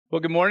Well,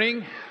 good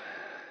morning.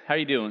 How are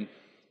you doing?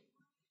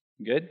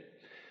 Good?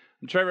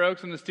 I'm Trevor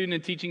Oakes. I'm the student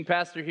and teaching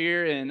pastor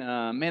here, and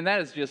man,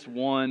 that is just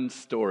one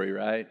story,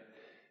 right?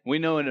 We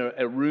know in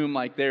a room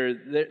like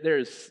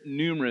there's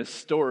numerous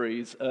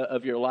stories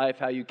of your life,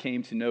 how you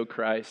came to know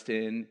Christ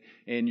and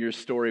your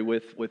story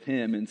with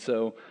Him. And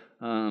so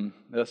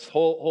this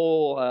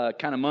whole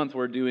kind of month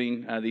we're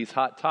doing these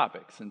hot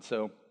topics. And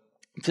so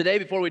today,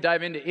 before we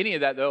dive into any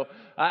of that, though,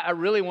 I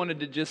really wanted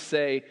to just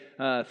say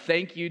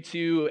thank you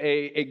to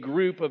a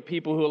group of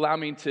people who allow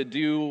me to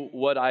do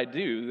what I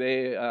do.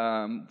 They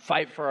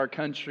fight for our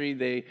country.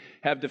 They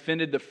have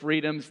defended the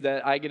freedoms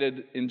that I get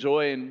to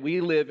enjoy, and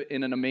we live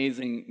in an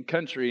amazing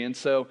country. And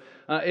so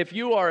if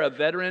you are a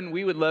veteran,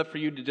 we would love for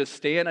you to just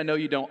stand. I know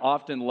you don't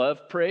often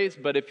love praise,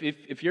 but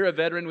if you're a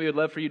veteran, we would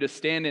love for you to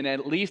stand and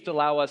at least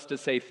allow us to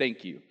say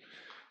thank you.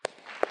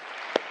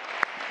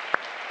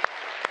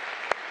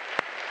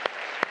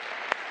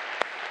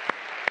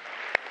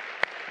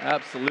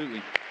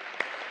 Absolutely.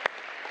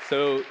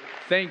 So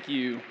thank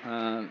you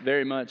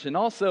very much. And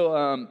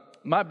also,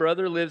 my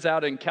brother lives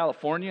out in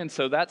California, and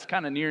so that's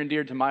kind of near and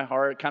dear to my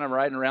heart, kind of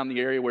right around the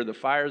area where the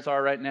fires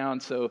are right now.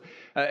 And so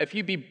if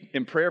you'd be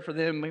in prayer for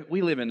them,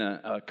 we live in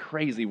a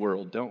crazy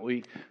world, don't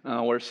we?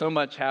 Where so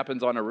much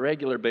happens on a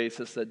regular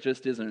basis that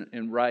just isn't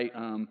right.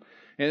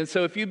 And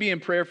so if you'd be in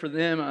prayer for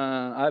them,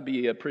 I'd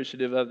be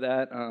appreciative of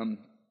that.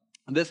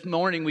 This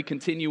morning, we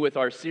continue with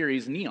our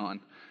series, Neon.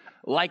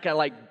 Like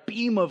a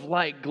beam of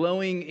light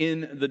glowing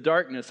in the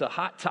darkness, a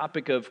hot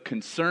topic of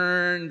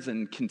concerns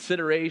and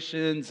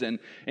considerations and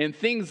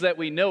things that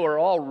we know are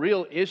all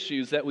real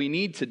issues that we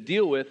need to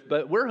deal with,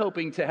 but we're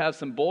hoping to have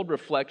some bold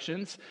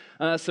reflections,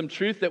 some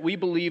truth that we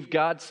believe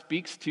God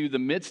speaks to the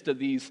midst of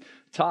these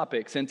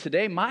topics. And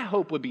today, my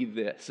hope would be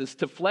this, is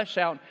to flesh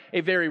out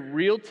a very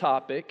real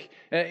topic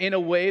in a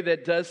way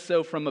that does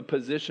so from a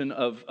position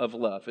of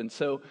love. And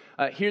so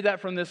hear that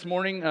from this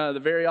morning. The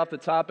very off the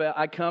top,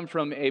 I come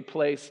from a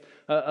place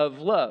of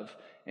love.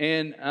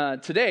 And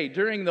today,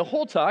 during the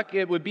whole talk,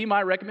 it would be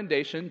my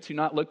recommendation to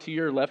not look to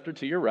your left or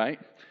to your right.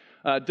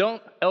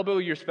 Don't elbow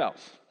your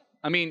spouse.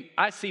 I mean,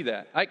 I see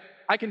that.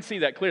 I can see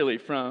that clearly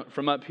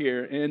from up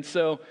here. And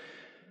so,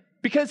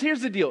 because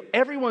here's the deal.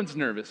 Everyone's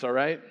nervous, all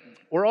right?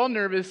 We're all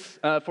nervous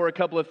for a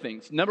couple of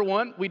things. Number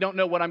one, we don't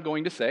know what I'm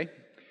going to say.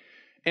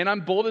 And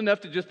I'm bold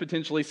enough to just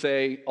potentially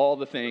say all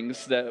the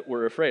things that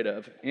we're afraid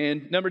of.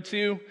 And number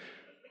two,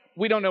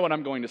 we don't know what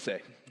I'm going to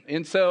say.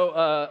 And so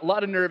a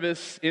lot of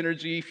nervous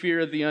energy, fear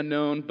of the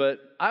unknown. But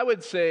I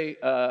would say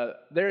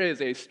there is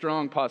a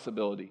strong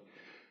possibility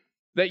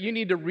that you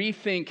need to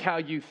rethink how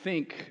you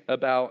think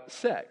about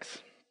sex.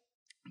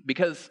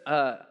 Because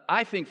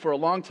I think for a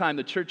long time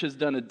the church has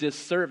done a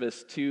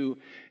disservice to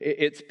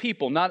its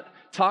people, not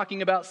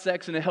talking about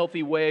sex in a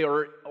healthy way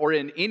or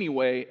in any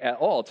way at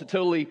all, to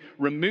totally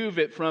remove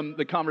it from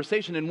the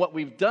conversation. And what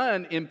we've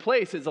done in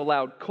place is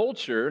allowed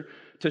culture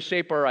to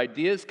shape our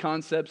ideas,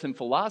 concepts, and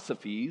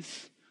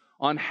philosophies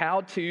on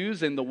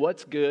how-tos and the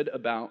what's good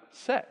about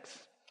sex.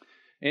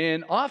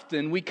 And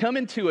often we come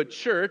into a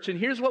church, and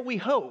here's what we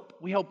hope.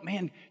 We hope,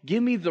 man,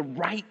 give me the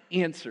right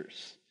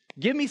answers.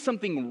 Give me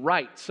something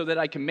right so that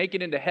I can make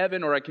it into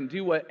heaven or I can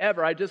do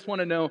whatever. I just want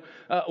to know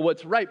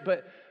what's right.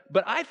 But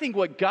I think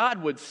what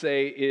God would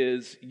say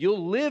is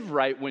you'll live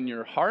right when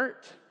your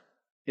heart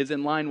is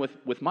in line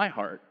with my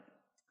heart.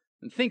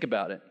 And think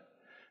about it.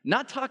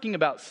 Not talking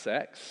about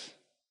sex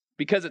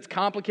because it's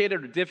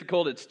complicated or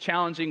difficult, it's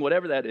challenging,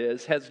 whatever that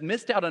is, has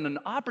missed out on an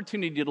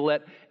opportunity to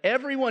let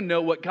everyone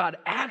know what God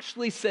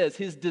actually says,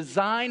 His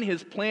design,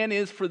 His plan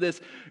is for this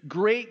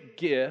great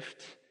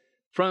gift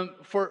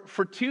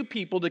for two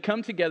people to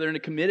come together in a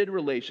committed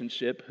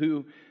relationship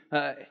who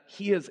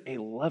He is a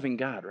loving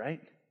God,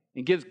 right?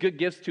 And gives good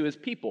gifts to His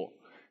people.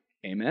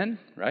 Amen,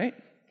 right?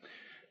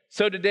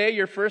 So today,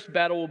 your first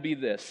battle will be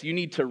this. You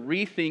need to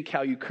rethink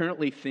how you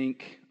currently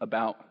think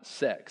about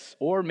sex.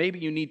 Or maybe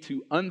you need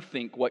to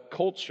unthink what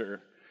culture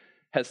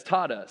has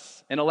taught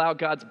us and allow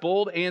God's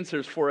bold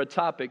answers for a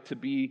topic to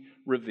be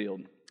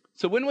revealed.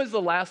 So when was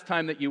the last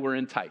time that you were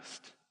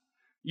enticed?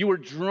 You were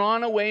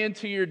drawn away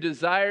into your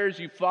desires.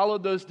 You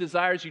followed those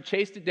desires. You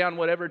chased it down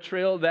whatever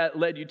trail that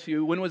led you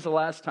to. When was the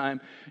last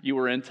time you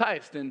were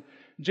enticed? And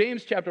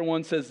James chapter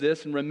 1 says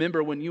this, and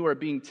remember when you are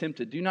being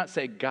tempted, do not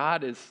say,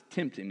 God is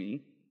tempting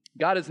me.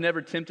 God is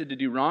never tempted to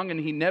do wrong, and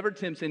He never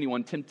tempts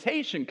anyone.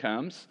 Temptation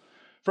comes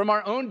from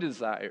our own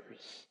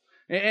desires.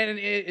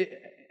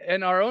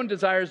 And our own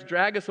desires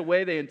drag us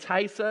away. They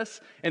entice us.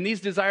 And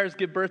these desires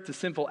give birth to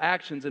sinful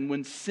actions. And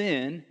when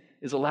sin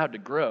is allowed to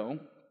grow,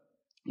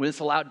 when it's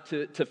allowed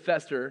to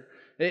fester,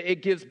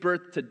 it gives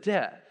birth to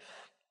death.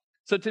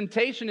 So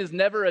temptation is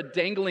never a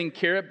dangling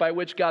carrot by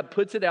which God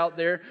puts it out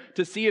there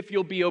to see if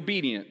you'll be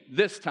obedient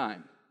this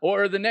time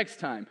or the next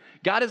time.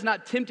 God is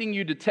not tempting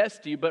you to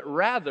test you, but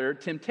rather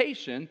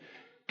temptation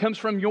comes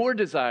from your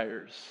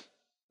desires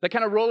that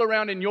kind of roll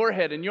around in your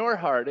head, in your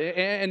heart.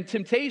 And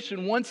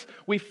temptation, once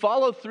we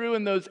follow through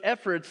in those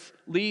efforts,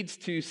 leads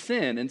to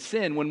sin. And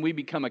sin, when we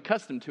become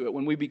accustomed to it,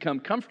 when we become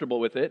comfortable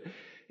with it,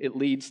 it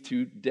leads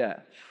to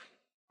death.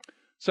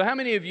 So how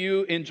many of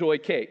you enjoy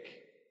cake?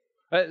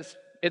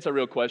 It's a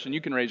real question.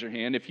 You can raise your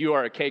hand. If you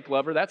are a cake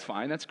lover, that's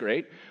fine. That's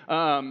great.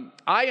 I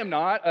am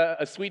not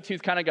a sweet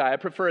tooth kind of guy. I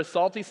prefer a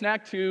salty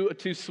snack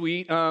to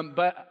sweet,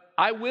 but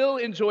I will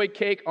enjoy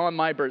cake on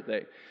my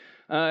birthday.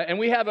 And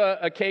we have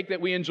a cake that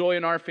we enjoy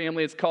in our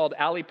family. It's called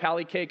Ali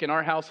Pali cake in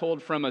our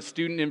household from a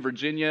student in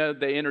Virginia.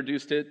 They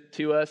introduced it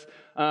to us.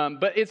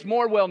 But its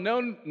more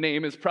well-known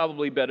name is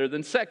probably better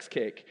than sex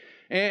cake.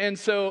 And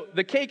so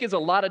the cake is a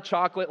lot of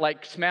chocolate,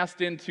 like smashed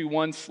into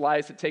one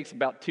slice. It takes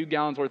about 2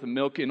 gallons worth of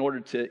milk in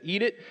order to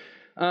eat it.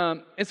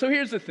 And so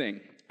here's the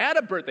thing. At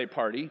a birthday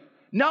party,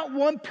 not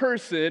one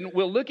person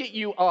will look at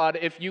you odd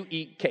if you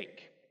eat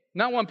cake.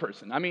 Not one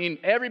person. I mean,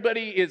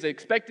 everybody is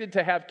expected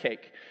to have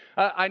cake.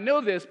 I know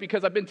this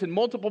because I've been to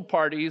multiple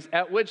parties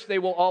at which they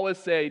will always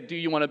say, do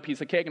you want a piece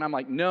of cake? And I'm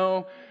like,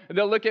 no. And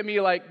they'll look at me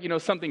like,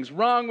 something's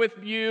wrong with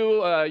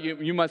you.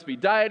 You must be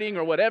dieting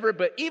or whatever.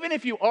 But even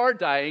if you are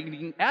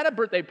dieting, at a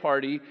birthday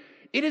party,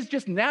 it is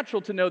just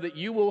natural to know that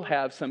you will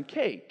have some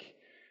cake.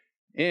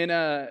 And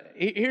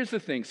here's the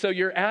thing. So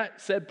you're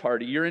at said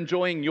party. You're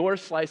enjoying your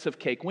slice of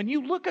cake. When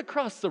you look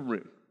across the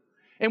room,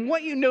 and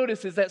what you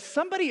notice is that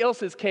somebody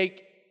else's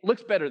cake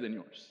looks better than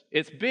yours.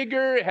 It's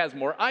bigger, it has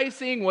more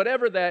icing,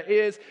 whatever that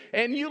is,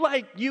 and you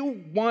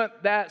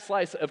want that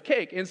slice of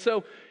cake. And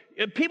so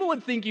people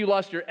would think you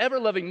lost your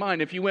ever-loving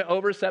mind if you went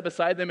over, sat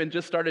beside them, and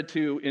just started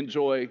to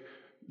enjoy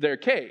their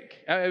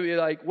cake. I mean,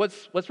 like,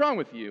 what's wrong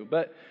with you?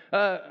 But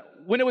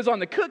when it was on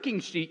the cooking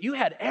sheet, you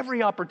had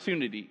every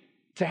opportunity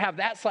to have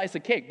that slice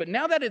of cake. But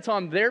now that it's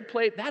on their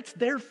plate, that's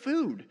their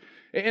food.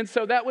 And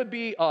so that would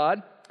be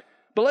odd.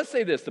 But let's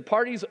say this, the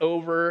party's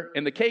over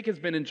and the cake has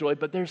been enjoyed,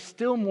 but there's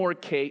still more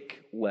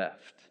cake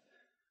left.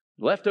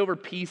 Leftover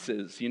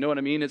pieces, you know what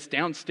I mean? It's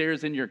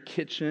downstairs in your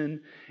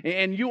kitchen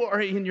and you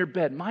are in your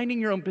bed minding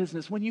your own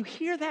business when you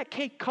hear that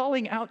cake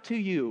calling out to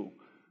you,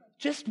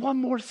 just one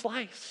more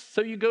slice.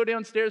 So you go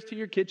downstairs to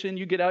your kitchen,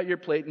 you get out your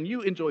plate and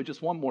you enjoy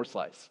just one more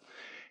slice.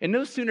 And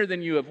no sooner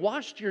than you have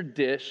washed your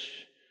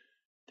dish,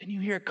 then you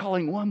hear it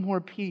calling one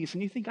more piece,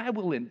 and you think, I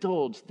will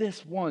indulge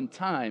this one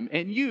time,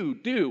 and you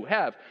do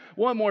have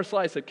one more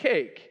slice of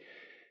cake.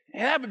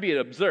 And that would be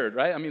absurd,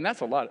 right? I mean,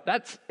 that's a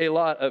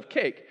lot of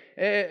cake.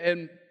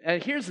 And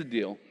here's the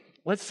deal.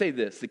 Let's say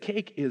this. The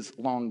cake is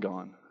long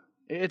gone.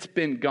 It's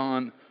been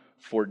gone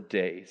for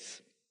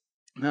days.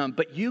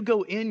 But you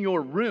go in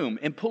your room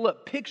and pull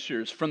up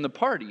pictures from the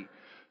party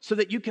so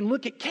that you can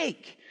look at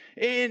cake.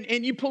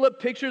 And you pull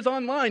up pictures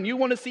online. You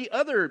want to see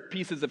other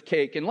pieces of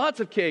cake and lots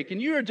of cake. And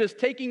you are just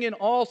taking in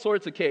all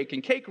sorts of cake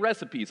and cake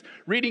recipes,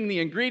 reading the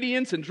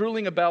ingredients and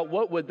drooling about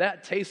what would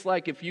that taste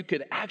like if you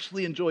could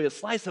actually enjoy a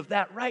slice of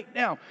that right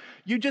now.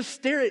 You just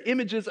stare at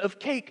images of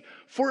cake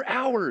for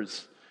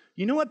hours.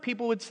 You know what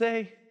people would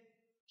say?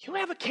 You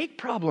have a cake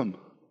problem.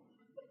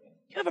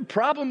 You have a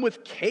problem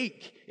with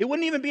cake. It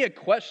wouldn't even be a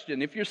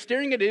question. If you're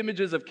staring at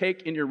images of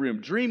cake in your room,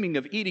 dreaming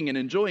of eating and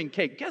enjoying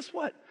cake, guess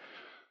what?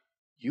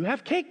 You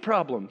have cake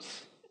problems.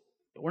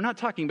 But we're not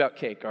talking about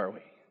cake, are we?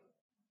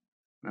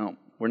 No,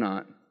 we're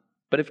not.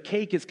 But if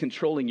cake is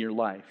controlling your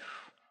life,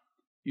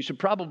 you should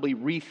probably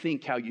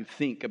rethink how you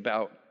think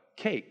about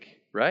cake,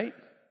 right?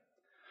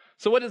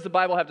 So what does the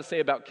Bible have to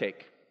say about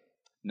cake?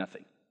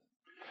 Nothing.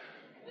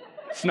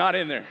 It's not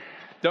in there.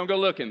 Don't go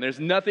looking. There's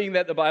nothing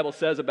that the Bible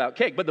says about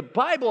cake. But the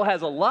Bible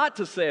has a lot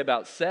to say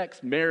about sex,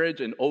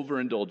 marriage, and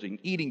overindulging,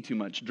 eating too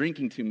much,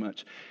 drinking too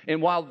much.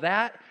 And while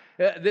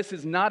this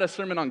is not a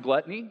sermon on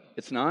gluttony.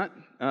 It's not.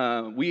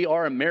 We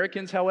are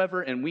Americans,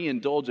 however, and we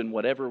indulge in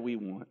whatever we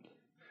want.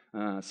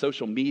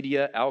 Social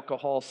media,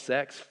 alcohol,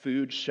 sex,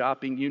 food,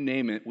 shopping, you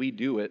name it, we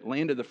do it.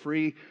 Land of the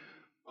free,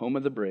 home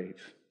of the brave.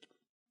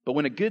 But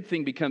when a good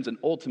thing becomes an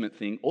ultimate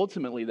thing,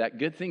 ultimately that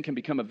good thing can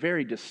become a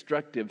very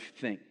destructive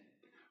thing.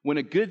 When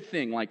a good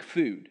thing like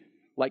food,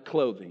 like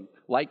clothing,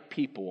 like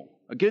people,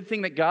 a good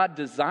thing that God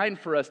designed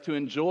for us to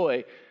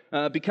enjoy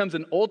becomes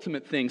an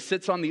ultimate thing,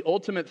 sits on the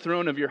ultimate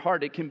throne of your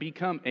heart, it can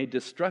become a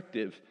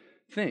destructive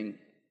thing.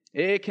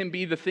 It can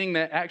be the thing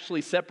that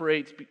actually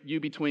separates you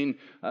between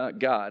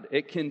God.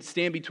 It can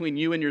stand between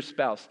you and your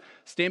spouse,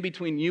 stand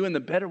between you and the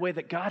better way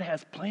that God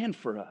has planned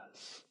for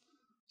us.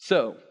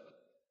 So,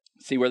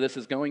 see where this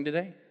is going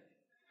today?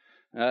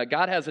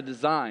 God has a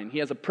design. He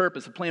has a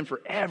purpose, a plan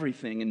for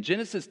everything. And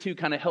Genesis 2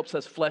 kind of helps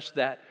us flesh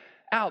that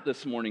out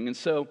this morning. And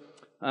so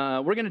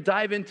we're going to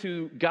dive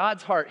into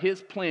God's heart,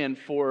 His plan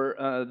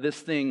for this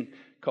thing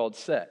called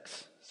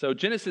sex. So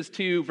Genesis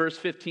 2, verse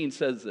 15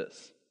 says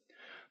this.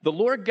 The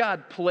Lord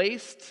God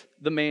placed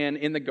the man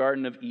in the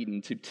Garden of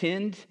Eden to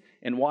tend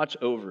and watch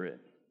over it.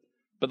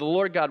 But the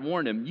Lord God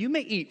warned him, you may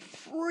eat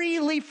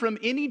freely from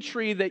any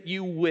tree that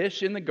you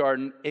wish in the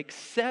garden,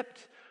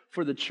 except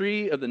for the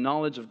tree of the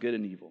knowledge of good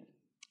and evil.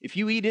 If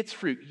you eat its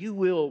fruit, you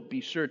will be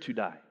sure to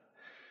die.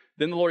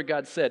 Then the Lord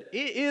God said,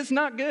 it is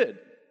not good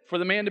for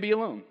the man to be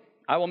alone.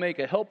 I will make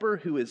a helper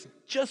who is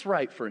just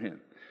right for him.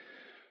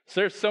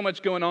 So there's so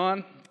much going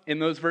on in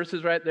those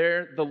verses right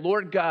there. The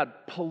Lord God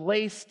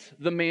placed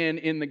the man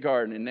in the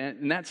garden,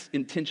 and that's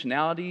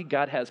intentionality.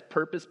 God has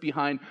purpose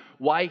behind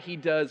why He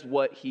does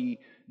what He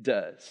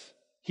does.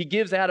 He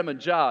gives Adam a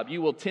job.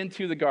 You will tend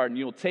to the garden.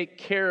 You will take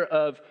care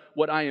of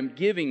what I am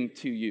giving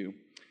to you.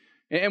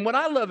 And what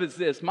I love is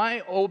this.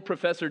 My old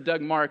professor,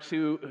 Doug Marks,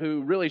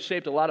 who really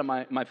shaped a lot of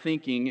my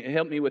thinking,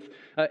 helped me with,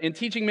 in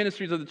teaching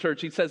ministries of the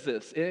church, he says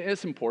this.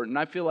 It's important.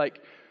 I feel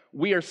like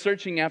we are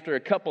searching after a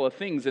couple of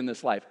things in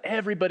this life.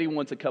 Everybody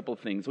wants a couple of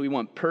things. We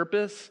want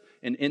purpose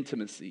and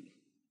intimacy.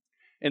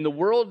 And the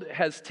world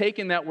has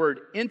taken that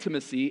word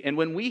intimacy, and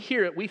when we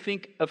hear it, we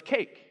think of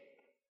cake.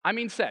 I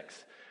mean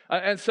sex.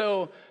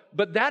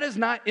 But that is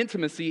not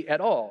intimacy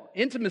at all.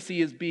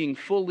 Intimacy is being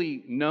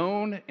fully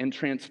known and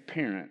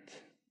transparent.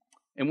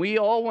 And we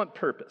all want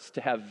purpose,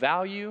 to have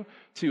value,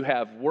 to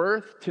have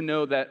worth, to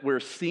know that we're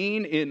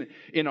seen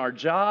in our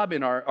job,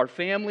 in our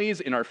families,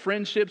 in our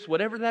friendships,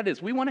 whatever that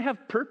is. We want to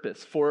have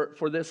purpose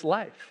for this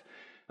life.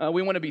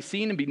 We want to be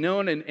seen and be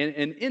known and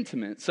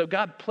intimate. So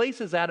God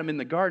places Adam in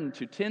the garden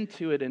to tend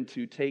to it and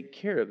to take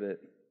care of it.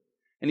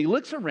 And he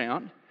looks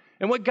around,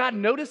 and what God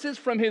notices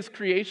from his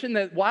creation,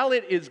 that while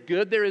it is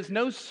good, there is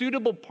no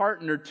suitable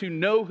partner to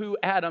know who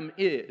Adam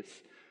is,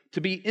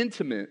 to be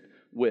intimate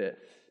with.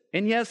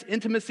 And yes,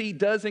 intimacy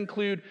does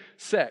include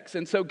sex.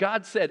 And so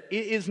God said,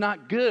 it is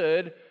not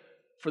good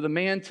for the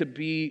man to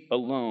be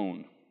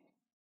alone.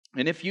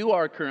 And if you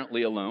are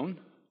currently alone,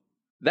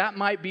 that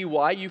might be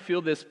why you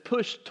feel this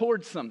push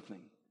towards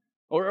something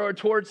or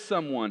towards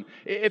someone.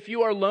 If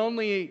you are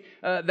lonely,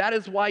 that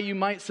is why you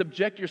might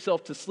subject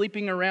yourself to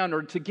sleeping around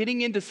or to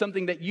getting into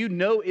something that you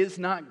know is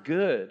not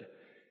good.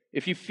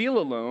 If you feel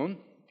alone,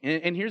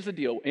 and here's the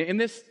deal. In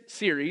this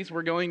series,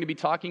 we're going to be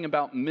talking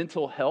about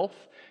mental health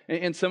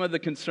and some of the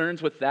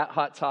concerns with that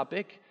hot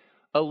topic.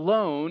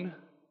 Alone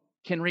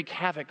can wreak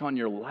havoc on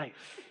your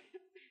life.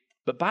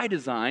 But by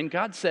design,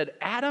 God said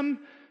Adam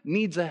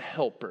needs a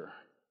helper.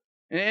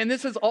 And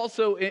this is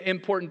also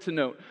important to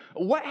note.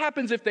 What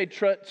happens if they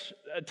touch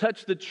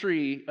the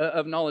tree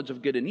of knowledge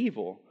of good and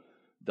evil?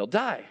 They'll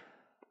die.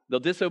 They'll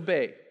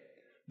disobey.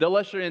 They'll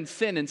usher in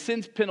sin, and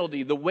sin's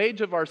penalty, the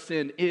wage of our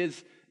sin,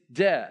 is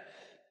death.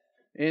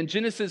 In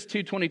Genesis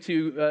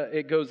 2:22,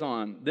 it goes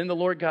on. Then the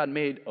Lord God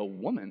made a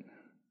woman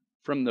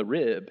from the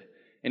rib,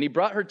 and he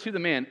brought her to the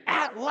man.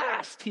 At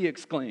last, he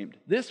exclaimed,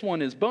 this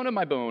one is bone of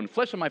my bone,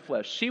 flesh of my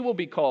flesh. She will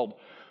be called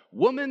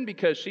woman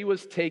because she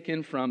was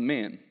taken from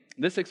man.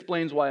 This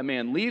explains why a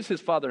man leaves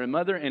his father and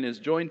mother and is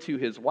joined to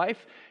his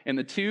wife, and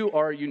the two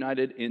are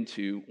united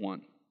into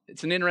one.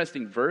 It's an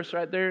interesting verse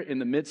right there. In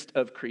the midst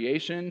of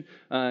creation,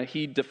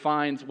 he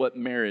defines what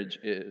marriage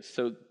is.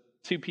 So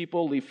two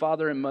people leave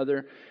father and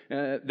mother.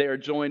 They are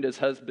joined as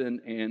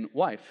husband and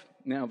wife.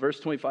 Now, verse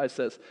 25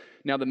 says,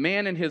 now the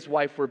man and his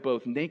wife were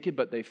both naked,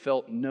 but they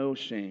felt no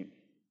shame.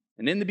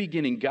 And in the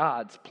beginning,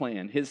 God's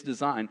plan, his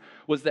design,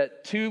 was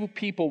that two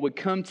people would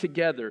come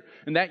together,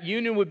 and that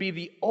union would be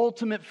the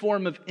ultimate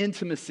form of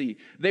intimacy.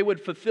 They would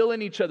fulfill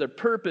in each other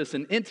purpose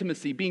and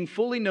intimacy, being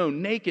fully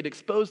known, naked,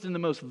 exposed in the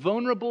most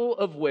vulnerable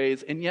of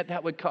ways, and yet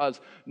that would cause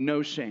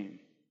no shame.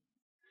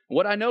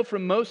 What I know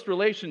from most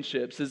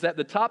relationships is that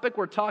the topic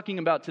we're talking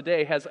about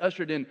today has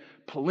ushered in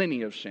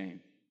plenty of shame.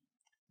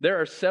 There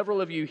are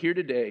several of you here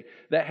today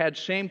that had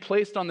shame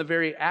placed on the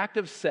very act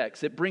of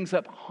sex. It brings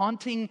up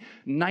haunting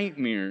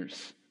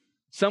nightmares.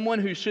 Someone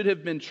who should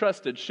have been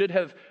trusted, should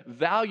have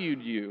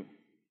valued you,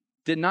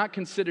 did not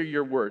consider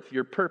your worth,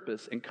 your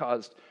purpose, and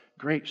caused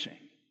great shame.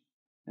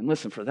 And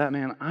listen, for that,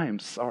 man, I am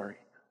sorry.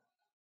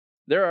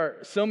 There are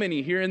so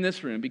many here in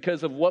this room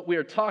because of what we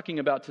are talking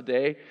about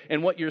today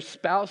and what your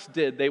spouse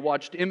did. They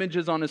watched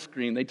images on a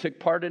screen. They took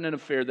part in an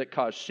affair that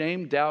caused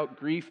shame, doubt,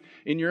 grief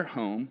in your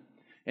home.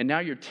 And now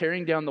you're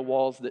tearing down the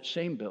walls that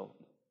shame built.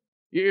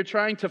 You're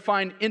trying to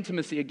find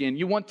intimacy again.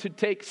 You want to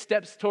take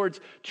steps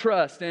towards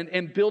trust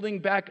and building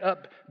back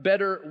up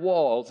better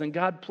walls. And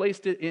God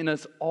placed it in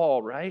us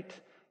all, right?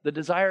 The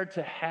desire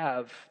to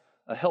have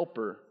a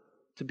helper,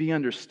 to be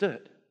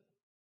understood.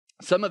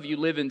 Some of you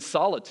live in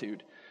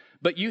solitude,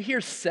 but you hear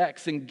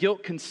sex and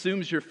guilt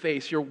consumes your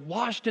face. You're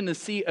washed in a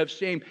sea of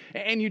shame,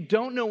 and you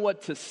don't know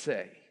what to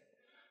say.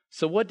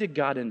 So what did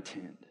God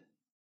intend?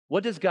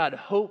 What does God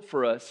hope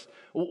for us?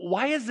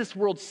 Why is this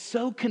world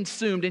so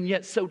consumed and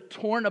yet so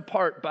torn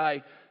apart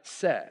by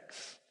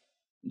sex?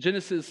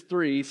 Genesis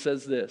 3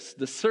 says this,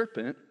 the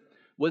serpent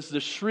was the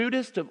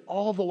shrewdest of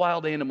all the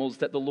wild animals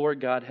that the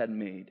Lord God had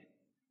made.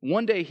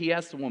 One day he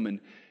asked the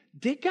woman,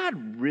 did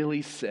God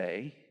really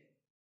say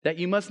that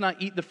you must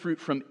not eat the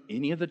fruit from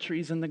any of the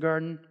trees in the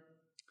garden?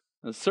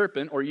 The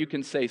serpent, or you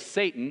can say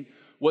Satan,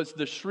 was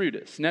the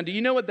shrewdest. Now, do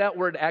you know what that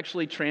word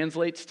actually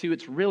translates to?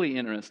 It's really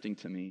interesting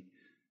to me.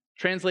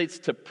 Translates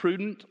to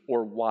prudent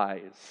or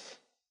wise.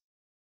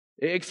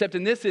 Except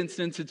in this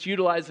instance, it's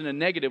utilized in a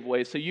negative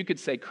way. So you could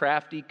say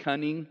crafty,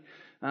 cunning.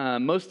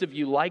 Most of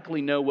you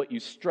likely know what you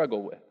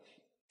struggle with.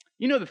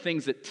 You know the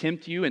things that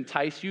tempt you,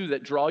 entice you,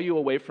 that draw you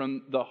away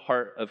from the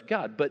heart of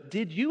God. But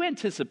did you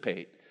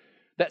anticipate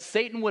that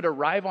Satan would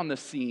arrive on the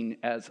scene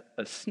as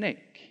a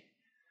snake?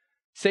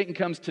 Satan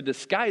comes to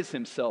disguise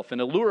himself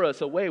and allure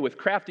us away with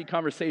crafty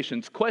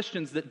conversations,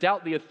 questions that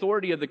doubt the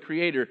authority of the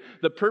Creator,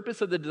 the purpose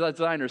of the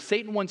designer.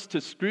 Satan wants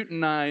to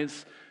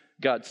scrutinize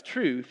God's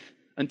truth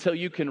until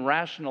you can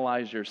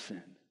rationalize your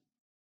sin.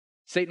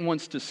 Satan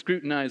wants to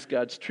scrutinize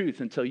God's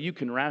truth until you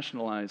can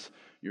rationalize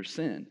your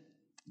sin.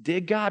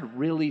 Did God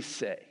really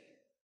say?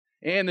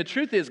 And the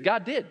truth is,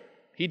 God did.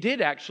 He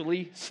did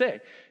actually say,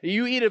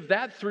 you eat of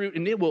that fruit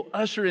and it will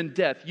usher in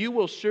death. You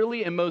will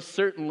surely and most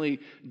certainly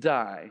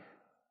die.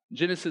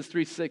 Genesis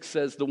 3:6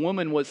 says, the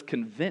woman was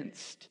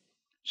convinced.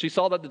 She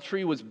saw that the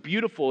tree was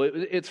beautiful.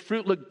 Its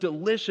fruit looked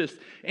delicious.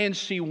 And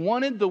she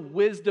wanted the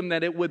wisdom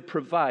that it would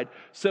provide.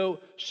 So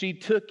she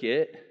took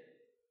it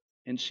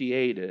and she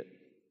ate it.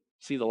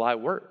 See, the lie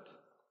worked.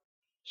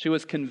 She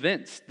was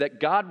convinced that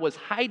God was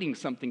hiding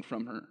something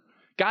from her.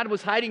 God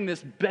was hiding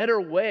this better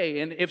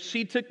way, and if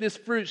she took this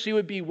fruit, she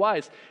would be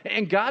wise.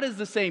 And God is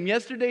the same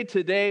yesterday,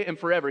 today, and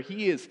forever.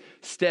 He is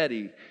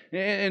steady.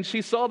 And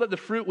she saw that the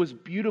fruit was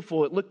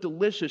beautiful. It looked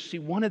delicious. She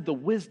wanted the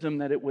wisdom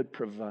that it would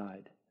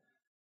provide.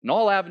 And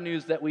all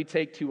avenues that we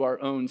take to our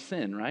own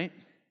sin, right?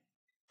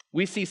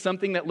 We see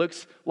something that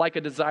looks like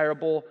a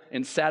desirable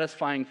and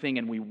satisfying thing,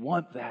 and we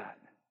want that.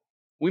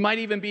 We might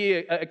even be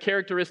a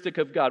characteristic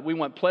of God. We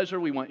want pleasure,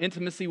 we want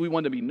intimacy, we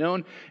want to be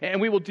known,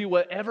 and we will do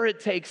whatever it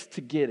takes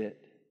to get it.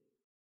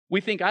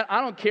 We think,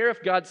 I don't care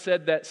if God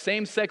said that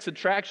same-sex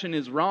attraction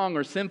is wrong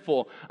or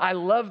sinful. I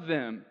love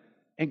them.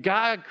 And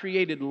God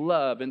created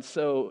love, and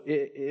so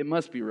it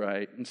must be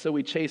right. And so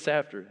we chase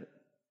after it.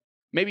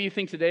 Maybe you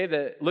think today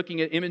that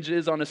looking at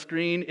images on a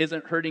screen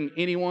isn't hurting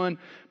anyone,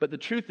 but the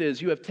truth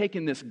is you have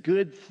taken this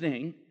good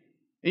thing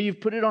and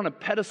you've put it on a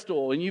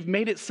pedestal and you've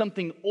made it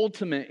something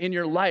ultimate in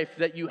your life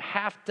that you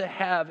have to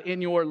have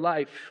in your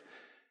life,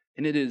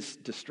 and it is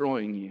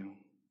destroying you.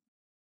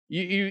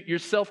 Your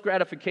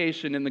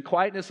self-gratification in the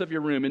quietness of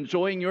your room,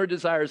 enjoying your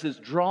desires, is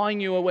drawing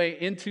you away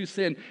into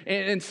sin,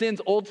 and sin's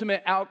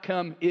ultimate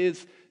outcome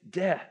is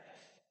death.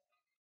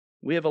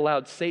 We have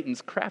allowed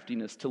Satan's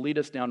craftiness to lead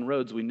us down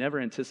roads we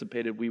never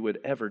anticipated we would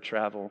ever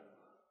travel.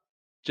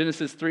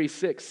 Genesis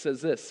 3:6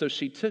 says this, so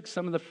she took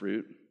some of the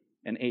fruit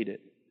and ate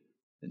it.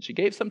 Then she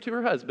gave some to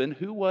her husband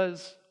who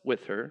was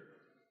with her,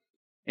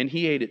 and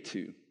he ate it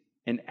too.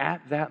 And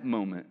at that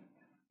moment,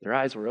 their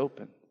eyes were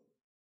open.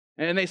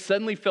 And they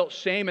suddenly felt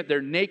shame at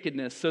their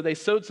nakedness, so they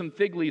sewed some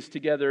fig leaves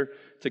together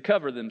to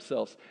cover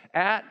themselves.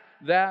 At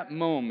that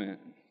moment,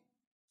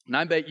 and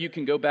I bet you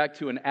can go back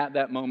to an at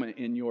that moment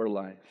in your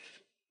life.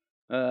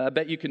 I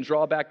bet you can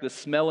draw back the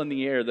smell in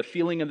the air, the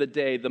feeling of the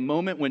day, the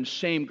moment when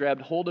shame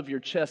grabbed hold of your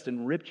chest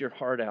and ripped your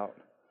heart out.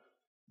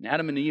 And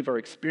Adam and Eve are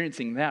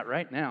experiencing that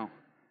right now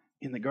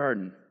in the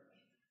garden.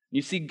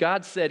 You see,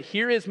 God said,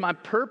 here is my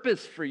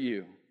purpose for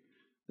you.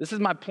 This is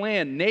my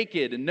plan,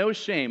 naked and no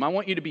shame. I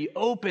want you to be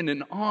open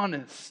and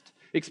honest.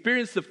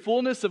 Experience the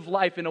fullness of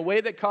life in a way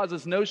that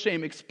causes no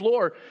shame.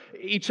 Explore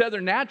each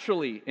other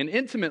naturally and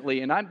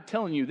intimately. And I'm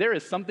telling you, there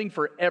is something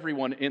for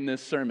everyone in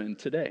this sermon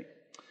today.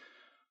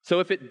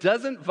 So if it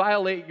doesn't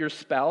violate your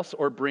spouse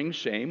or bring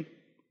shame,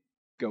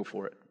 go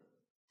for it.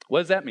 What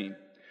does that mean?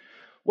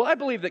 Well, I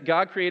believe that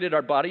God created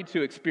our body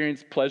to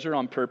experience pleasure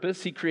on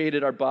purpose. He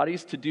created our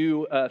bodies to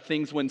do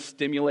things when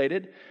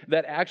stimulated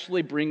that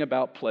actually bring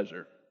about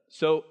pleasure.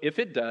 So if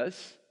it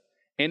does,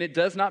 and it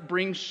does not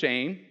bring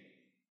shame,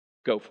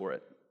 go for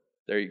it.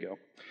 There you go.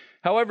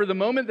 However, the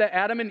moment that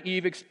Adam and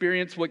Eve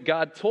experience what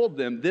God told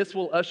them, this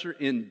will usher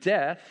in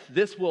death.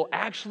 This will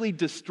actually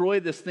destroy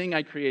this thing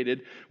I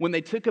created. When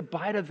they took a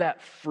bite of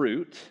that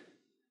fruit,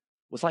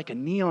 it was like a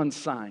neon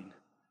sign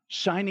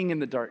shining in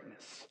the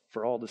darkness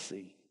for all to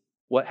see.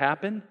 What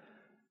happened?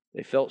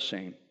 They felt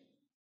shame.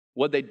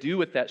 What they do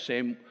with that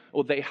shame?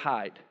 Well, they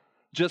hide,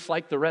 just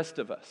like the rest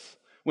of us.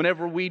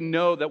 Whenever we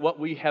know that what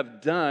we have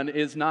done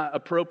is not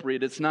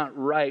appropriate, it's not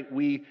right,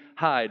 we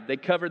hide. They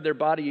covered their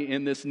body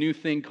in this new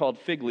thing called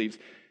fig leaves.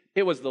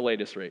 It was the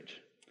latest rage.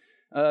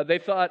 They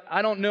thought,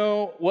 I don't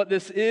know what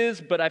this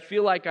is, but I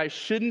feel like I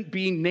shouldn't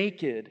be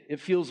naked. It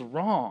feels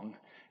wrong.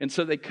 And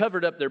so they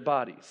covered up their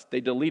bodies. They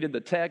deleted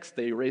the text,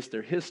 they erased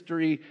their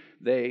history,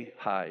 they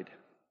hide.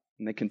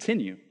 And they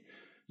continue.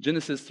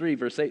 Genesis 3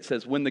 verse 8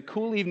 says, when the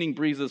cool evening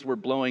breezes were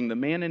blowing, the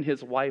man and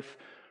his wife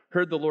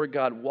heard the Lord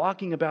God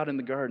walking about in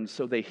the garden,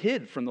 so they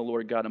hid from the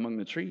Lord God among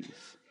the trees.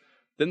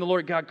 Then the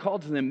Lord God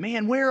called to them,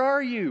 man, where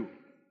are you?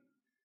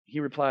 He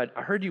replied,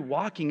 I heard you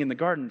walking in the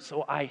garden,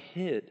 so I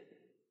hid.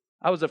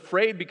 I was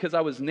afraid because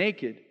I was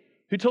naked.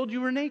 Who told you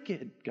were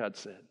naked? God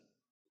said.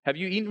 Have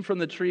you eaten from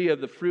the tree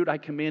of the fruit I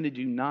commanded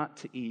you not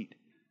to eat?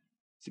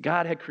 So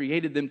God had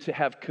created them to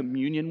have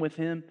communion with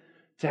Him,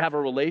 to have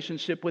a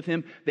relationship with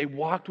Him. They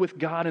walked with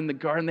God in the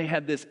garden. They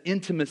had this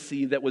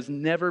intimacy that was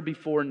never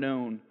before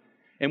known.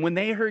 And when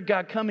they heard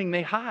God coming,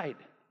 they hide.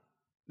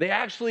 They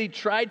actually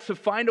tried to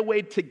find a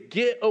way to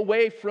get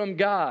away from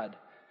God.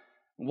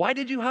 Why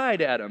did you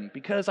hide, Adam?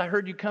 Because I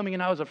heard you coming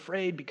and I was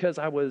afraid because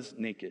I was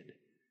naked.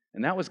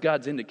 And that was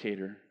God's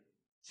indicator.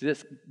 See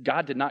this,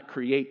 God did not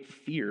create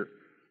fear.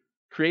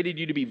 Created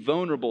you to be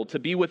vulnerable, to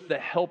be with the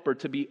helper,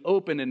 to be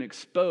open and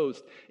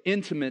exposed,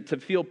 intimate, to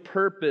feel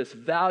purpose,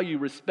 value,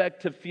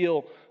 respect, to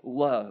feel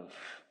love.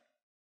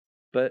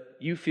 But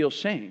you feel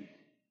shame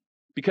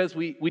because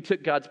we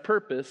took God's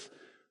purpose,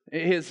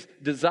 His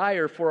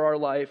desire for our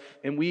life,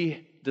 and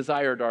we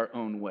desired our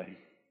own way.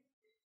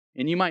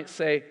 And you might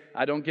say,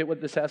 I don't get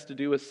what this has to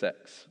do with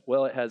sex.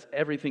 Well, it has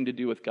everything to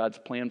do with God's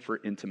plan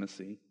for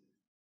intimacy.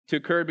 To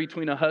occur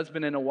between a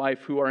husband and a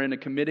wife who are in a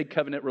committed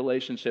covenant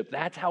relationship.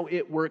 That's how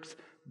it works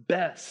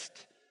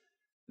best.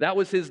 That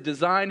was his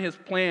design, his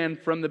plan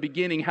from the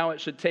beginning, how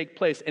it should take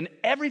place. And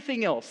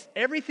everything else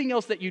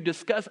that you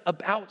discuss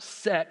about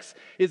sex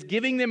is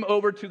giving them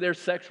over to their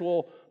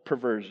sexual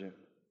perversion.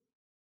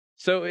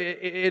 So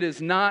it is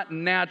not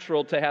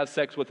natural to have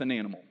sex with an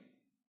animal.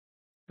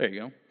 There you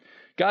go.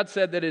 God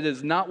said that it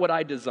is not what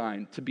I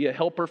designed to be a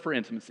helper for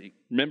intimacy.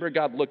 Remember,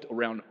 God looked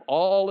around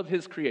all of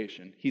his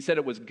creation. He said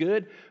it was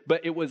good,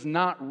 but it was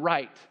not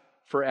right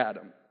for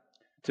Adam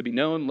to be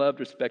known, loved,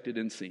 respected,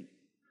 and seen.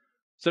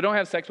 So don't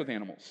have sex with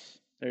animals.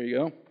 There you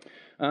go.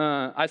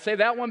 I say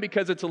that one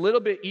because it's a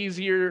little bit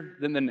easier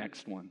than the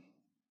next one.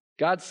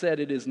 God said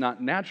it is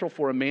not natural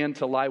for a man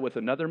to lie with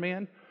another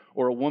man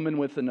or a woman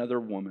with another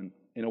woman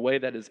in a way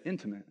that is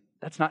intimate.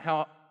 That's not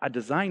how I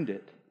designed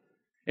it.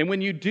 And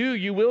when you do,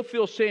 you will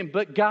feel shame,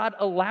 but God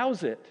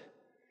allows it.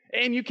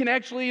 And you can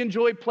actually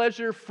enjoy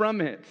pleasure from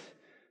it.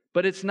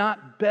 But it's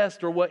not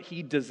best or what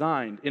he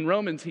designed. In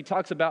Romans, he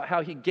talks about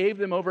how he gave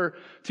them over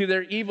to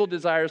their evil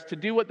desires to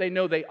do what they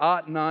know they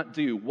ought not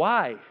do.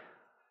 Why?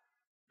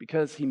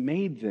 Because he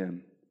made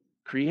them,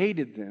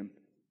 created them,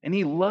 and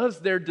he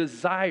loves their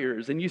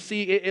desires. And you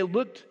see, it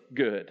looked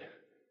good.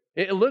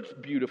 It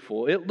looked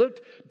beautiful. It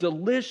looked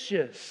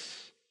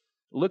delicious.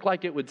 It looked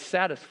like it would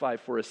satisfy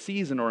for a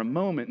season or a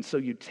moment. And so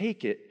you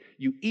take it,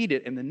 you eat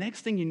it, and the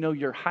next thing you know,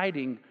 you're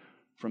hiding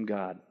from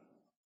God.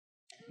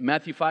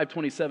 Matthew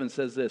 5:27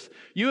 says this,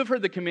 you have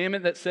heard the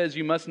commandment that says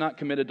you must not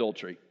commit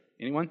adultery.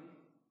 Anyone?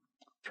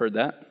 Heard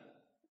that?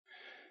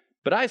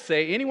 But I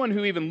say, anyone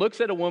who even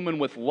looks at a woman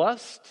with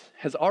lust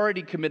has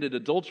already committed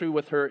adultery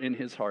with her in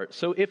his heart.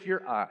 So if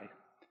your eye,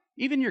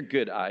 even your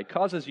good eye,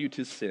 causes you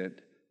to sin,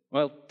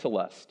 to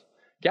lust,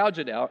 gouge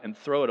it out and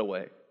throw it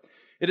away.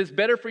 It is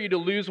better for you to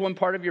lose one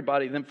part of your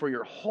body than for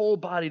your whole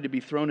body to be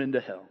thrown into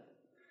hell.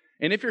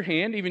 And if your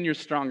hand, even your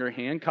stronger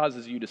hand,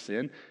 causes you to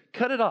sin,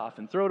 cut it off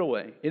and throw it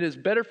away. It is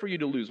better for you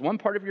to lose one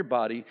part of your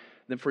body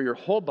than for your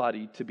whole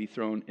body to be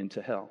thrown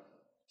into hell.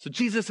 So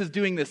Jesus is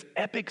doing this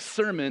epic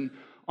sermon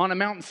on a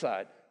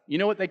mountainside. You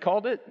know what they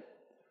called it?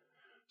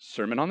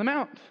 Sermon on the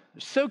Mount.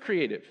 They're so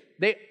creative.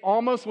 They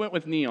almost went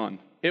with neon.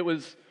 It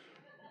was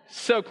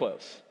so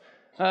close.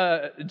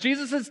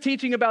 Jesus is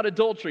teaching about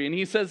adultery, and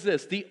he says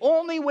this, the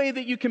only way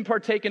that you can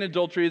partake in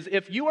adultery is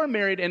if you are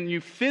married and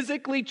you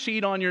physically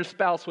cheat on your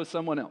spouse with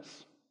someone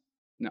else.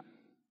 No,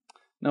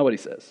 not what he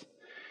says.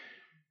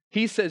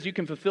 He says you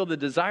can fulfill the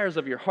desires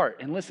of your heart.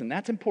 And listen,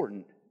 that's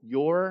important.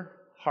 Your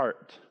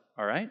heart,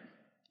 all right?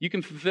 You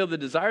can fulfill the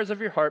desires of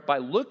your heart by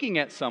looking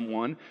at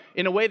someone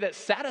in a way that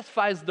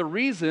satisfies the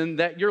reason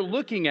that you're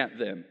looking at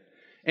them.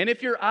 And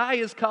if your eye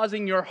is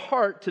causing your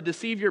heart to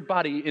deceive your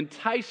body,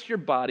 entice your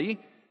body,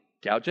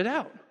 gouge it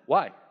out.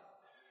 Why?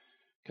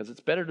 Because it's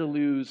better to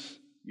lose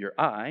your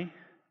eye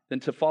than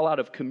to fall out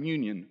of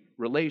communion,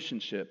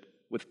 relationship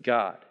with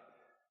God.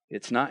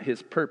 It's not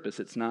his purpose.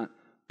 It's not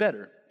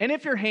better. And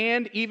if your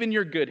hand, even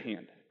your good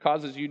hand,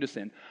 causes you to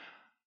sin,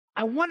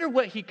 I wonder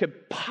what he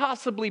could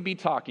possibly be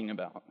talking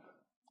about.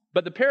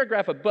 But the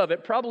paragraph above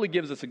it probably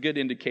gives us a good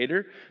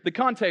indicator. The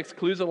context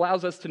clues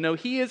allows us to know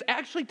he is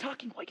actually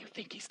talking what you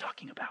think he's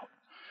talking about.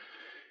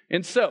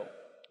 And so,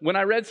 when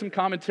I read some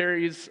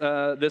commentaries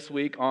this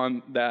week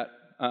on that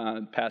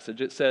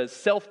passage, it says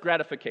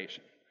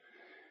self-gratification.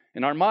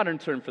 And our modern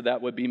term for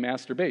that would be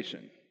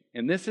masturbation.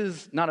 And this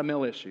is not a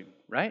male issue,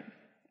 right?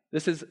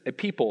 This is a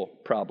people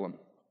problem.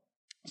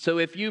 So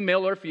if you,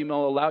 male or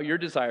female, allow your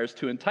desires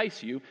to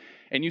entice you,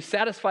 and you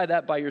satisfy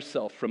that by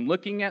yourself from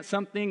looking at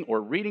something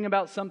or reading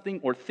about something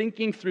or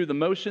thinking through the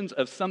motions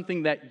of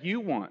something that you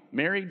want,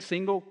 married,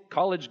 single,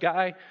 college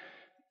guy,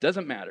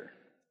 doesn't matter.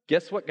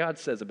 Guess what God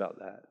says about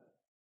that?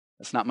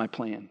 That's not my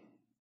plan.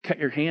 Cut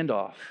your hand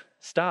off.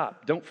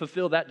 Stop. Don't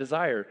fulfill that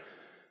desire.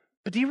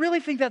 But do you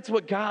really think that's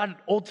what God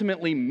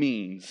ultimately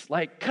means?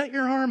 Like, cut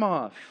your arm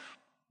off.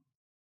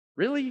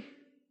 Really?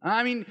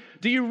 I mean,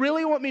 do you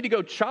really want me to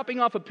go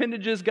chopping off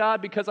appendages,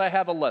 God, because I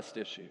have a lust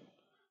issue?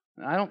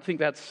 I don't think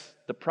that's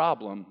the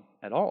problem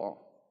at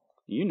all.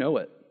 You know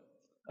it.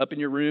 Up in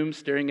your room,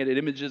 staring at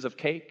images of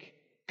cake,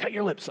 cut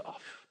your lips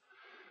off.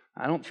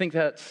 I don't think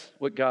that's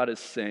what God is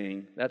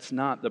saying. That's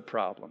not the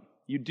problem.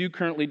 You do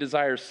currently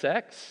desire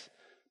sex,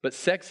 but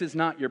sex is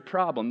not your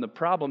problem. The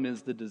problem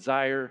is the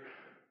desire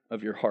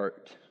of your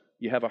heart.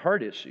 You have a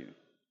heart issue.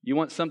 You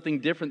want something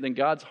different than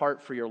God's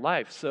heart for your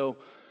life. So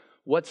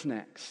what's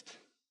next?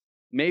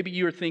 Maybe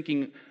you're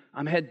thinking,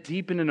 I'm head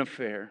deep in an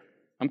affair.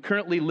 I'm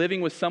currently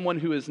living with someone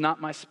who is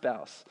not my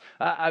spouse.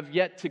 I've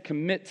yet to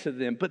commit to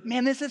them. But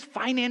man, this is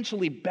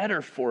financially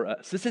better for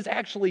us. This is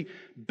actually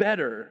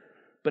better,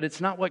 but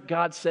it's not what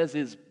God says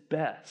is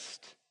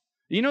best.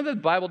 You know that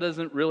the Bible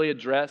doesn't really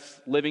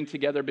address living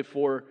together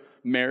before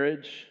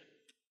marriage?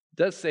 It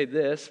does say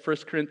this,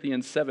 1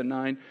 Corinthians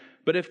 7:9,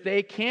 but if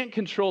they can't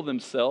control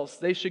themselves,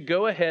 they should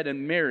go ahead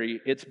and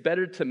marry. It's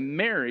better to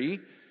marry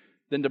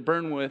than to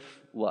burn with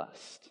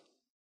lust.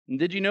 And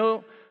did you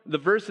know the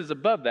verses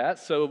above that,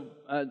 so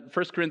 1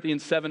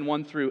 Corinthians 7,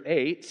 1 through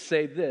 8,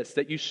 say this,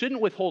 that you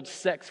shouldn't withhold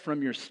sex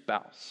from your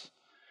spouse.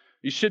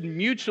 You should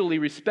mutually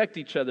respect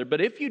each other.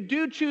 But if you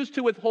do choose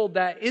to withhold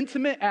that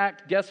intimate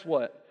act, guess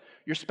what?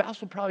 Your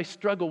spouse will probably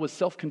struggle with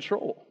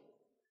self-control.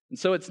 And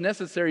so it's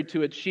necessary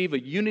to achieve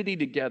a unity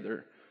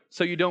together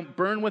so you don't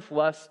burn with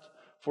lust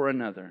for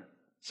another.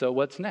 So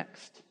what's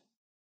next?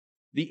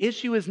 The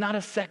issue is not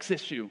a sex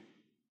issue.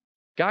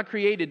 God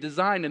created,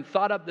 designed, and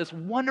thought up this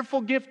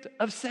wonderful gift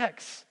of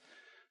sex.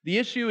 The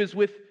issue is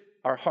with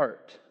our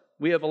heart.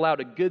 We have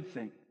allowed a good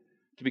thing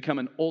to become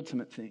an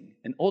ultimate thing,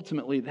 and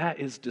ultimately that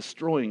is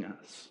destroying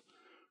us.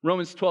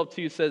 Romans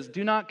 12:2 says,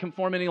 do not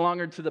conform any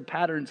longer to the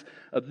patterns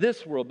of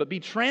this world, but be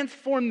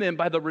transformed then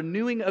by the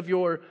renewing of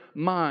your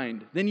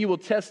mind. Then you will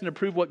test and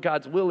approve what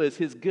God's will is,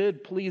 his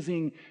good,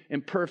 pleasing,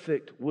 and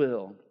perfect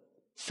will.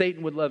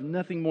 Satan would love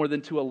nothing more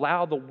than to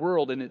allow the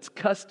world and its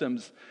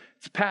customs,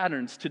 its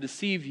patterns to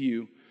deceive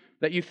you,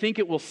 that you think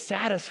it will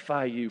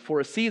satisfy you for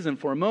a season,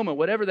 for a moment,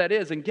 whatever that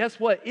is. And guess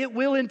what? It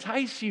will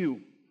entice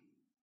you,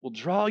 will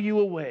draw you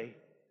away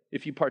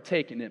if you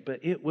partake in it, but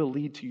it will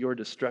lead to your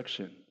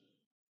destruction.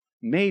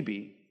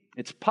 Maybe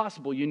it's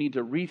possible you need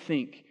to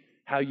rethink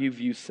how you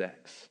view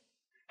sex,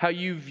 how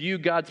you view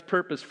God's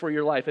purpose for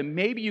your life. And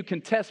maybe you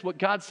can test what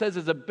God says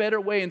is a better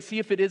way and see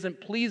if it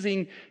isn't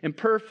pleasing and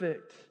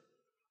perfect.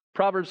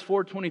 Proverbs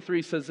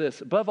 4:23 says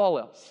this, above all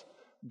else,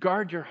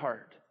 guard your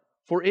heart,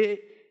 for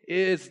it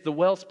is the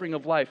wellspring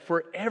of life,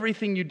 for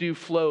everything you do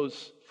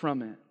flows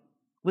from it.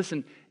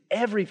 Listen,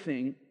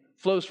 everything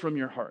flows from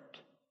your heart.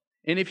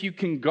 And if you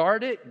can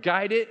guard it,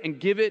 guide it, and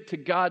give it to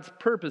God's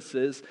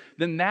purposes,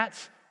 then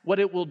that's what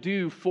it will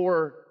do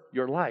for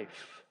your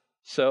life.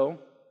 So,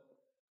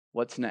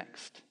 what's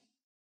next?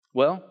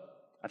 Well,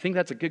 I think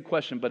that's a good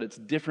question, but it's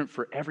different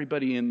for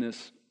everybody in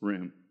this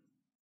room.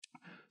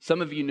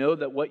 Some of you know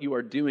that what you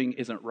are doing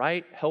isn't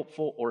right,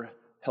 helpful, or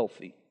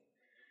healthy.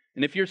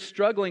 And if you're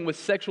struggling with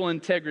sexual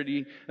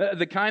integrity,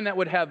 the kind that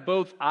would have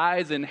both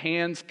eyes and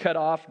hands cut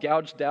off,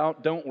 gouged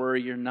out, don't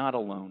worry, you're not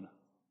alone.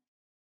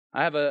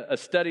 I have a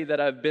study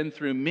that I've been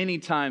through many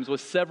times with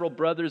several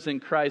brothers in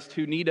Christ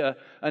who need a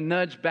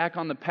nudge back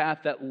on the path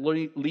that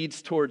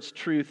leads towards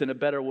truth in a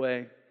better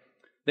way.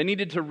 They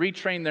needed to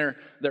retrain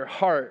their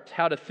heart,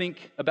 how to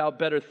think about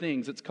better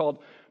things. It's called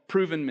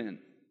Proven Men.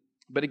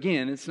 But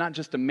again, it's not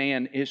just a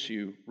man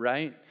issue,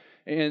 right?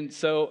 And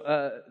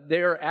so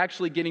they're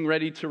actually getting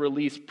ready to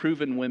release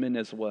Proven Women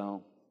as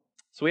well.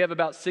 So we have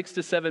about 6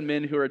 to 7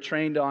 men who are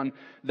trained on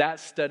that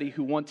study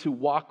who want to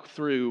walk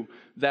through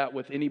that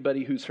with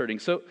anybody who's hurting.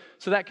 So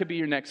that could be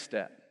your next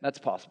step. That's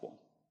possible.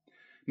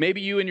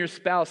 Maybe you and your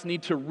spouse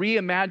need to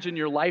reimagine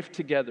your life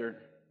together.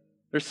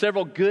 There's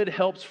several good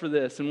helps for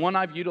this, and one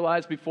I've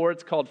utilized before,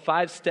 it's called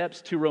 5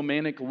 Steps to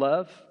Romantic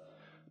Love.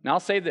 Now I'll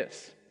say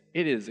this,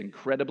 it is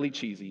incredibly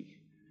cheesy.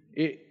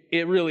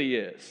 It really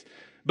is.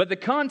 But the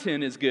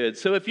content is good.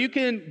 So if you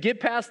can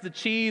get past the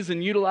cheese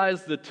and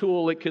utilize the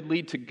tool, it could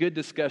lead to good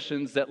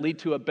discussions that lead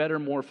to a better,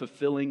 more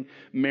fulfilling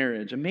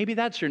marriage. And maybe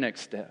that's your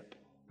next step.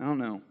 I don't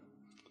know.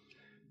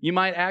 You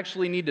might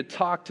actually need to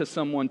talk to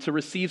someone to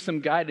receive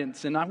some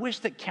guidance. And I wish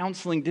that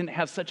counseling didn't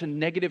have such a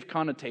negative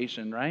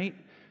connotation, right?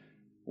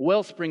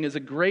 Wellspring is a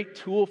great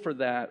tool for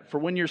that, for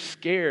when you're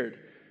scared.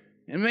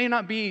 It may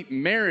not be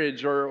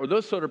marriage or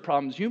those sort of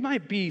problems. You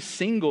might be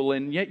single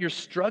and yet you're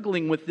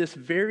struggling with this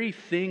very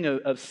thing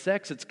of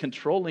sex. It's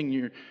controlling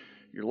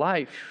your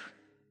life.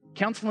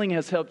 Counseling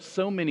has helped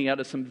so many out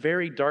of some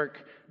very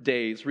dark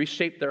days,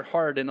 reshape their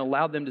heart and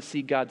allow them to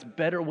see God's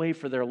better way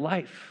for their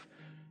life,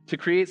 to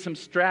create some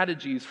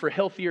strategies for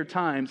healthier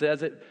times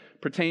as it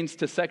pertains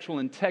to sexual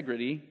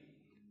integrity.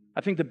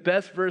 I think the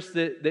best verse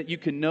that you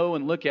can know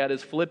and look at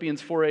is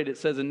Philippians 4:8. It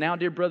says, and now,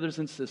 dear brothers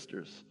and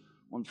sisters,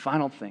 one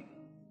final thing.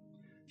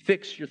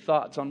 Fix your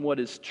thoughts on what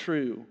is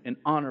true and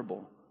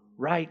honorable,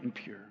 right and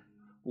pure,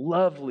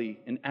 lovely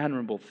and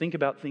admirable. Think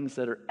about things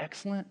that are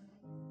excellent,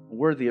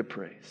 worthy of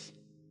praise.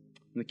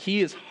 And the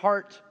key is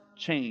heart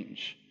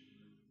change.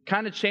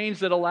 Kind of change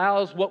that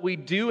allows what we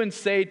do and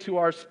say to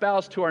our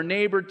spouse, to our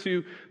neighbor,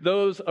 to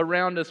those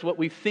around us, what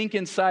we think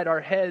inside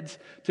our heads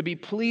to be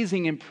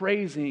pleasing and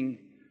praising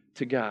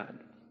to God.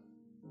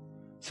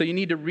 So you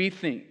need to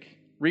rethink,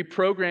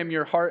 reprogram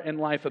your heart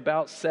and life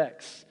about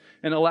sex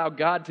and allow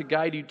God to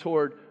guide you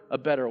toward a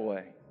better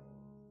way.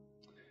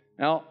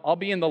 Now, I'll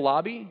be in the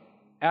lobby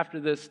after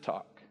this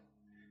talk.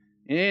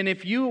 And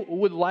if you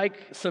would like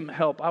some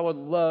help, I would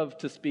love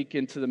to speak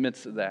into the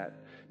midst of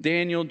that.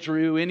 Daniel,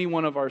 Drew, any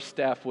one of our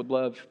staff would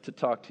love to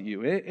talk to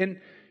you. And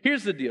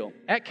here's the deal.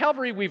 At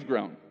Calvary, we've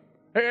grown.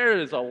 There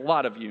is a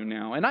lot of you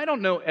now, and I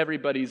don't know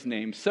everybody's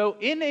name. So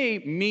in a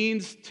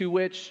means to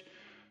which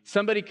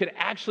somebody could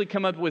actually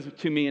come up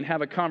to me and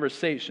have a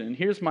conversation,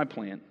 here's my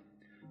plan.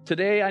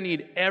 Today, I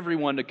need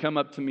everyone to come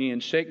up to me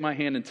and shake my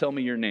hand and tell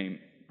me your name,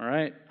 all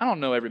right? I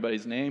don't know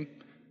everybody's name,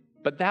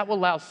 but that will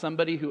allow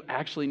somebody who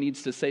actually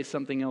needs to say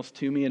something else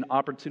to me an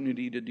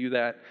opportunity to do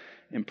that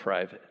in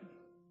private.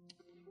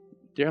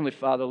 Dear Heavenly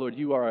Father, Lord,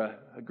 you are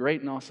a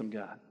great and awesome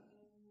God.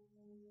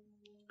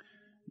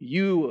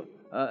 You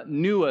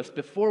knew us,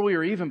 before we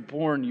were even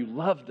born, you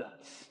loved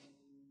us.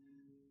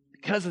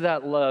 Because of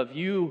that love,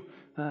 you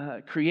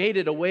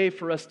created a way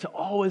for us to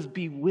always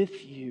be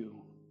with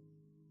you.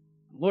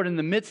 Lord, in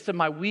the midst of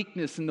my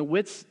weakness, in the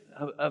midst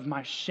of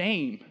my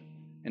shame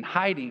and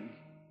hiding,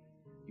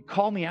 you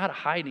call me out of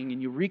hiding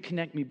and you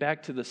reconnect me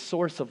back to the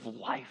source of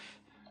life.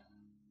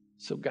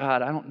 So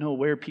God, I don't know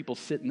where people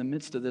sit in the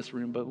midst of this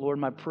room, but Lord,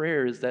 my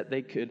prayer is that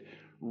they could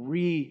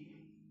reignite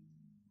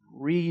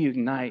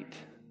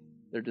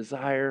their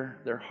desire,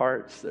 their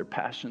hearts, their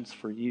passions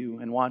for you,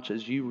 and watch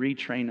as you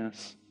retrain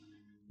us.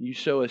 You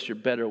show us your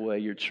better way,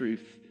 your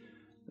truth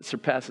that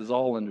surpasses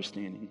all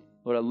understanding.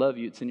 Lord, I love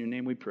you. It's in your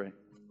name we pray.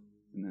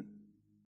 Amen.